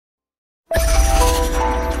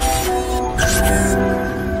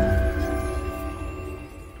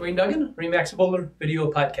Wayne Duggan, Remax Bowler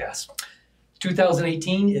Video Podcast.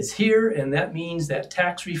 2018 is here, and that means that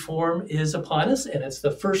tax reform is upon us, and it's the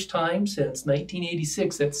first time since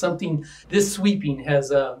 1986 that something this sweeping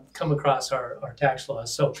has come across our tax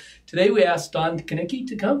laws. So today we asked Don Kanicki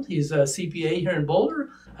to come. He's a CPA here in Boulder.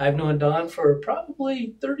 I've known Don for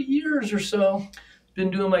probably 30 years or so. Been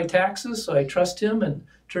doing my taxes, so I trust him and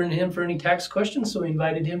turn to him for any tax questions. So we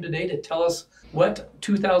invited him today to tell us what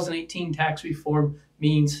 2018 tax reform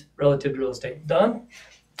means relative to real estate. Don,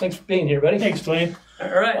 thanks for being here, buddy. Thanks, Dwayne. All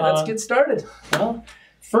right, let's get started. Well,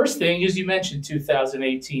 first thing is you mentioned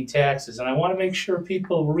 2018 taxes, and I want to make sure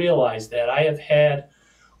people realize that. I have had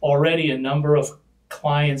already a number of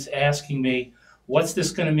clients asking me, what's this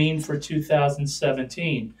going to mean for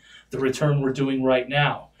 2017, the return we're doing right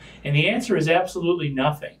now? And the answer is absolutely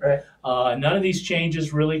nothing. Right. None of these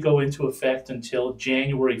changes really go into effect until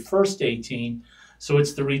January 1st, 18. So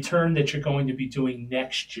it's the return that you're going to be doing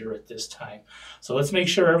next year at this time. So let's make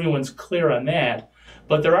sure everyone's clear on that.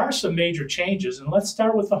 But there are some major changes, and let's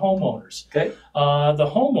start with the homeowners. Okay. The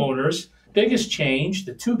homeowners, biggest change,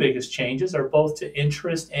 the two biggest changes are both to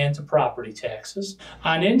interest and to property taxes.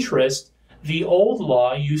 On interest, the old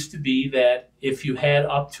law used to be that if you had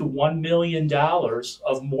up to $1 million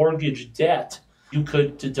of mortgage debt, you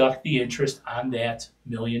could deduct the interest on that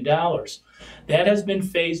 $1 million. That has been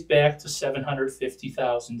phased back to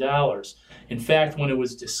 $750,000. In fact, when it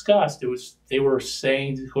was discussed, they were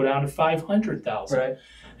saying to go down to $500,000. Right.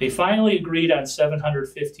 They finally agreed on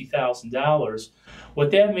 $750,000.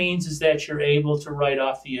 What that means is that you're able to write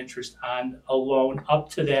off the interest on a loan up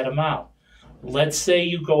to that amount. Let's say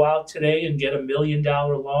you go out today and get $1 million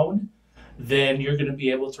loan, then you're going to be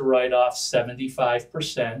able to write off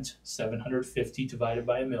 75%, 750 divided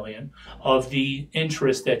by $1 million, of the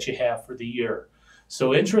interest that you have for the year.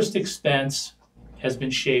 So interest expense has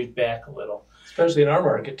been shaved back a little. Especially in our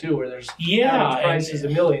market too, where there's average price is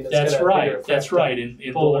 $1 million. That's right. That's right. In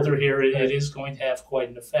Boulder here, it is going to have quite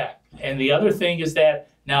an effect. And the other thing is that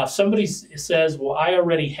now if somebody says, well, I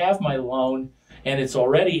already have my loan and it's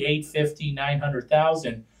already $850,000,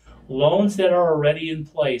 $900,000, loans that are already in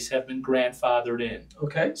place have been grandfathered in.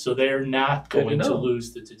 Okay. So they're not going to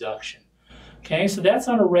lose the deduction. Okay, so that's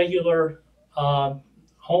on a regular home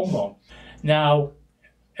loan. Now,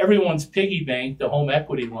 everyone's piggy bank, the home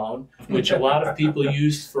equity loan, which a lot of people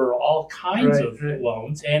use for all kinds of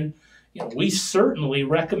loans. And we certainly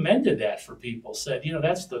recommended that for people. Said,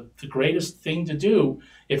 that's the greatest thing to do.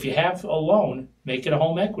 If you have a loan, make it a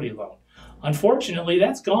home equity loan. Unfortunately,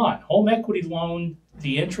 that's gone. Home equity loan,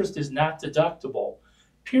 the interest is not deductible,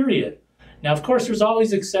 period. Now, of course, there's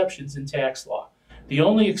always exceptions in tax law. The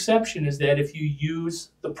only exception is that if you use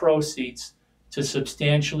the proceeds to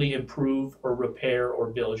substantially improve or repair or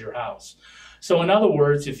build your house. So in other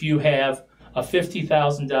words, if you have a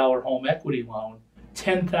 $50,000 home equity loan,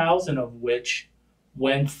 $10,000 of which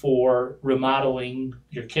went for remodeling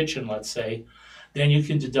your kitchen, let's say, then you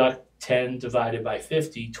can deduct 10 divided by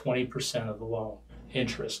 50, 20% of the loan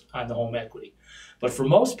interest on the home equity. But for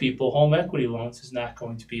most people, home equity loans is not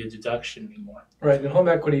going to be a deduction anymore. Right, and home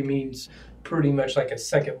equity means pretty much like a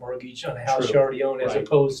second mortgage on a house you already own, as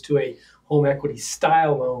opposed to a home equity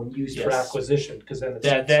style loan used for acquisition, because then it's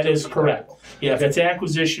that is correct. Yeah, if it's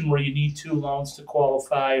acquisition where you need two loans to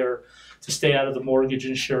qualify or to stay out of the mortgage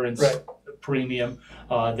insurance premium,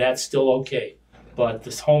 that's still okay. But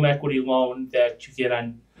this home equity loan that you get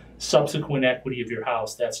on subsequent equity of your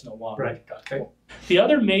house, that's no longer deductible. Okay. The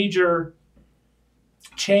other major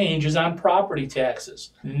change is on property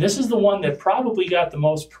taxes. And this is the one that probably got the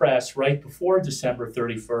most press right before December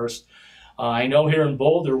 31st. I know here in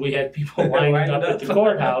Boulder we had people lining up at the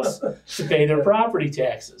courthouse to pay their property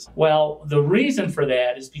taxes. Well, the reason for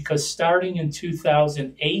that is because starting in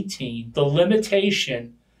 2018, the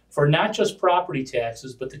limitation for not just property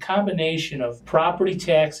taxes, but the combination of property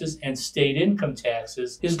taxes and state income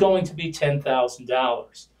taxes is going to be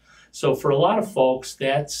 $10,000. So for a lot of folks,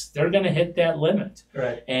 they're going to hit that limit.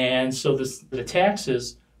 Right. And so the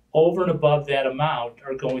taxes over and above that amount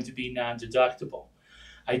are going to be non-deductible.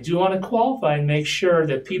 I do want to qualify and make sure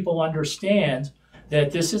that people understand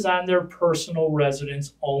that this is on their personal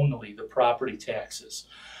residence only, the property taxes.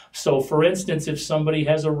 So for instance, if somebody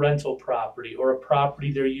has a rental property or a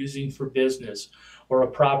property they're using for business or a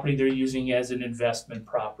property they're using as an investment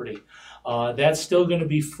property, that's still going to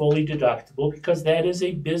be fully deductible because that is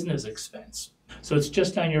a business expense. So it's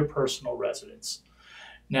just on your personal residence.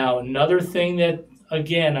 Now, another thing that,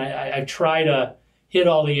 again, I try to hit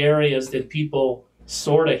all the areas that people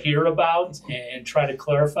sort of hear about and try to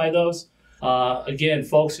clarify those. Again,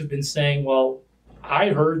 folks have been saying, well, I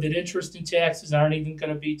heard that interest and taxes aren't even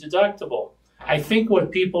going to be deductible. I think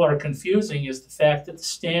what people are confusing is the fact that the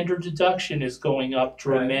standard deduction is going up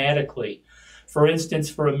dramatically. Right. For instance,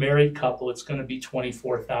 for a married couple, it's going to be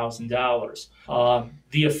 $24,000.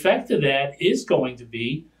 The effect of that is going to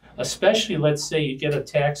be, especially let's say you get a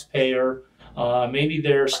taxpayer, maybe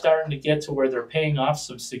they're starting to get to where they're paying off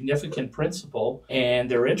some significant principal and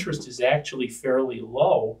their interest is actually fairly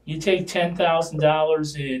low. You take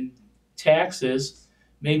 $10,000 in taxes,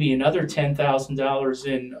 maybe another $10,000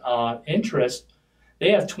 in interest,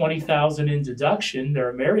 they have $20,000 in deduction,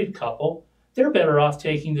 they're a married couple, they're better off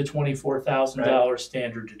taking the $24,000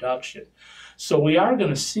 standard deduction. So we are going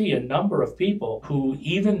to see a number of people who,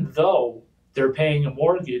 even though they're paying a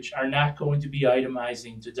mortgage, are not going to be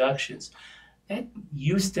itemizing deductions. That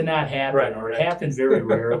used to not happen, or it happened very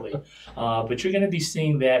rarely. But you're going to be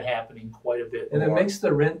seeing that happening quite a bit more. And it makes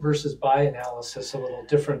the rent versus buy analysis a little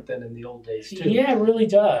different than in the old days, too. Yeah, it really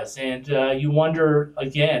does. And you wonder,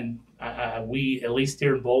 again, we, at least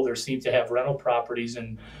here in Boulder, seem to have rental properties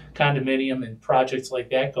and condominium and projects like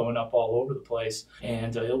that going up all over the place.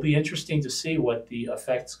 And it'll be interesting to see what the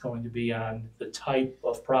effect's going to be on the type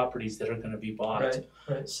of properties that are going to be bought.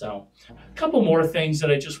 Right. So a couple more things that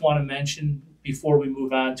I just want to mention before we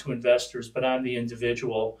move on to investors, but on the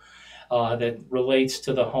individual that relates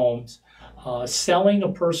to the homes. Selling a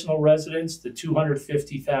personal residence, the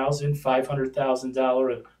 $250,000,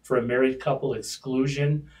 $500,000 for a married couple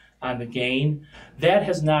exclusion on the gain, that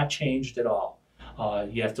has not changed at all.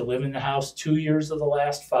 You have to live in the house 2 years of the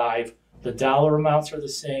last 5. The dollar amounts are the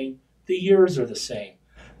same. The years are the same.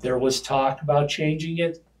 There was talk about changing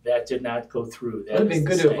it. That did not go through. That would have been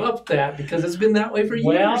good to have upped that because it's been that way for years.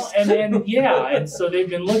 Well, and so they've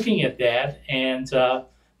been looking at that. And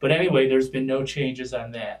but anyway, there's been no changes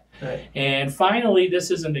on that. Right. And finally, this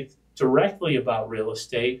isn't directly about real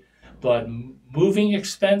estate, but moving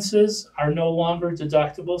expenses are no longer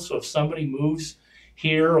deductible. So if somebody moves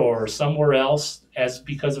here or somewhere else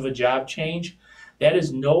because of a job change, that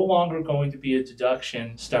is no longer going to be a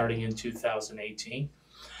deduction starting in 2018.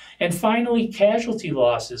 And finally, casualty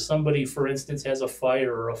losses. Somebody, for instance, has a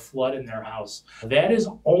fire or a flood in their house. That is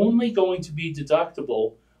only going to be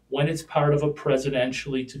deductible when it's part of a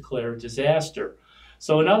presidentially declared disaster.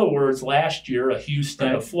 So in other words, last year, a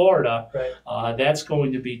Houston, a Florida, that's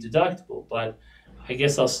going to be deductible. But I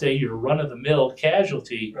guess I'll say your run-of-the-mill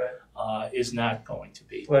casualty is not going to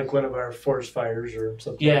be. Like one of our forest fires or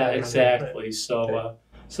something. Yeah, exactly. Right. So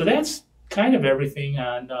that's kind of everything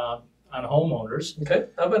on homeowners. Okay.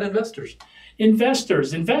 How about investors?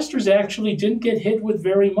 Investors actually didn't get hit with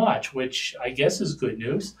very much, which I guess is good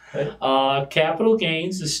news. Right. Capital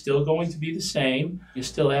gains is still going to be the same. You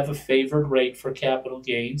still have a favored rate for capital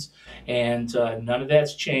gains, and none of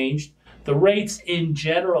that's changed. The rates in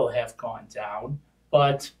general have gone down,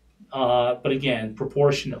 but again,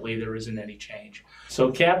 proportionately, there isn't any change.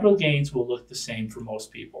 So capital gains will look the same for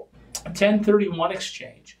most people. 1031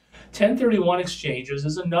 exchange. 1031 exchanges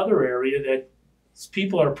is another area that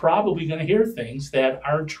people are probably going to hear things that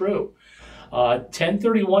aren't true.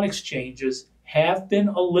 1031 exchanges have been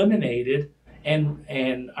eliminated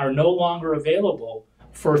and are no longer available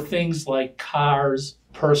for things like cars,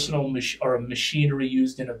 personal or machinery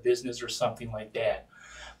used in a business or something like that.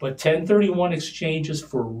 But 1031 exchanges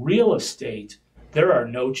for real estate, there are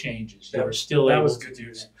no changes. You are still able to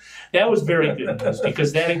do that. That was very good news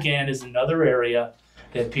because that, again, is another area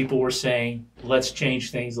that people were saying, let's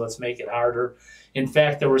change things, let's make it harder. In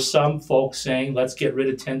fact, there were some folks saying, let's get rid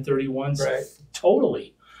of 1031s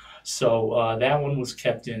totally. So that one was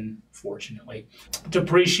kept in, fortunately.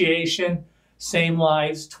 Depreciation, same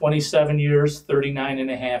lives, 27 years, 39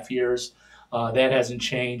 and a half years. That hasn't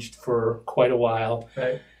changed for quite a while.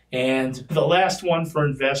 Right. And the last one for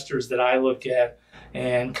investors that I look at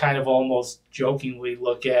and kind of almost jokingly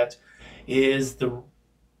look at is the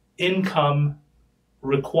income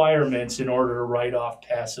requirements in order to write off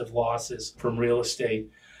passive losses from real estate.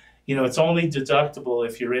 You know, it's only deductible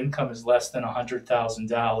if your income is less than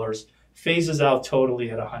 $100,000, phases out totally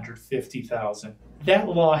at $150,000. That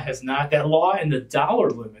law and the dollar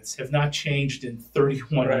limits have not changed in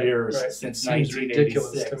 31 years since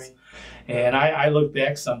 1986. To me. And I look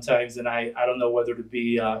back sometimes and I don't know whether to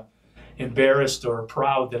be embarrassed or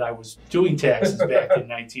proud that I was doing taxes back in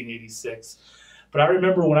 1986. But I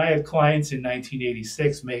remember when I had clients in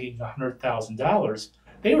 1986 making $100,000,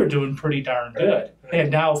 they were doing pretty darn good. Right.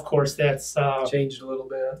 And now, of course, that's changed a little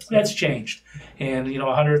bit. That's changed. And, you know,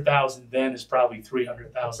 $100,000 then is probably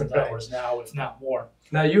 $300,000 now, if not more.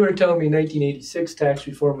 Now, you were telling me 1986 tax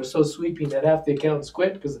reform was so sweeping that half the accountants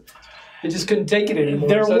quit because they just couldn't take it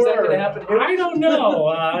anymore. Is that going to happen here? I don't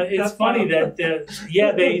know. It's funny that,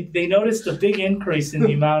 they noticed a big increase in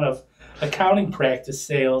the amount of accounting practice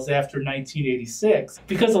sales after 1986,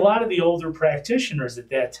 because a lot of the older practitioners at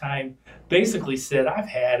that time basically said, I've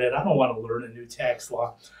had it, I don't want to learn a new tax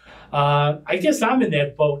law. I guess I'm in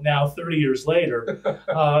that boat now 30 years later.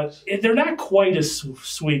 They're not quite as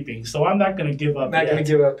sweeping, so I'm not going to give up yet. Not going to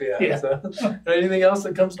give up yet. Yeah. So. Anything else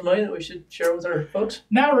that comes to mind that we should share with our folks?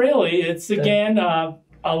 Not really. It's, again, a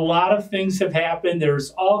lot of things have happened.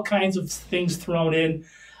 There's all kinds of things thrown in.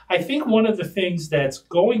 I think one of the things that's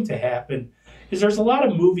going to happen is there's a lot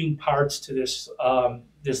of moving parts to this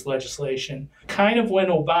this legislation. Kind of when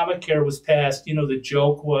Obamacare was passed, the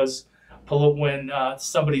joke was when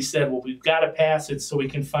somebody said, well, we've got to pass it so we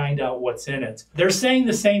can find out what's in it. They're saying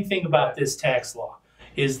the same thing about this tax law,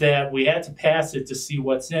 is that we had to pass it to see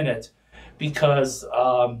what's in it because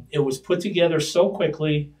it was put together so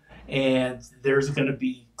quickly, and there's going to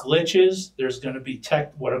be glitches, there's going to be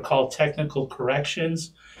what are called technical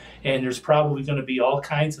corrections, and there's probably going to be all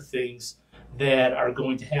kinds of things that are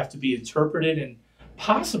going to have to be interpreted and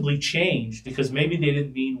possibly changed because maybe they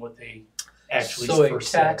didn't mean what they actually so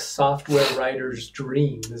first a tax said. Software writer's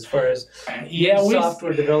dream as far as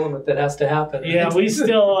software development that has to happen. Yeah, we're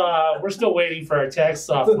still waiting for our tax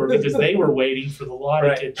software because they were waiting for the law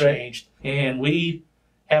to get changed. And we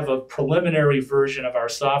have a preliminary version of our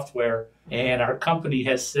software, and our company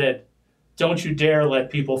has said, don't you dare let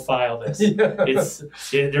people file this.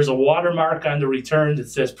 There's a watermark on the return that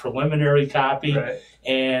says preliminary copy,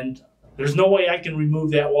 and there's no way I can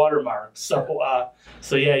remove that watermark. So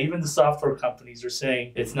yeah, even the software companies are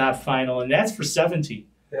saying it's not final, and that's for 17.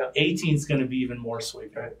 18 is going to be even more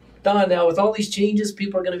sweeping. Don, now with all these changes,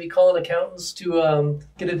 people are going to be calling accountants to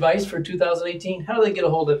get advice for 2018. How do they get a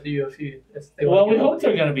hold of you if they want? Well, we hope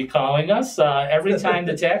they're going to be calling us every time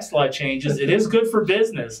the tax law changes. It is good for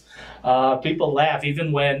business. People laugh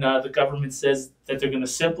even when the government says that they're going to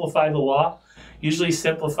simplify the law. Usually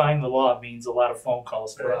simplifying the law means a lot of phone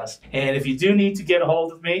calls for us. And if you do need to get a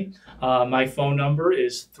hold of me, my phone number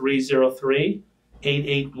is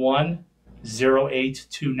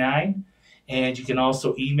 303-881-0829. And you can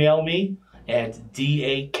also email me at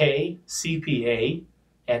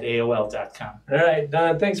dakcpa@aol.com. All right,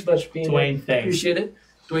 Don, thanks so much for being here. Dwayne, thanks. Appreciate it.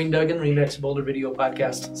 Dwayne Duggan, Remax Boulder Video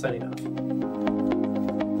Podcast, signing off.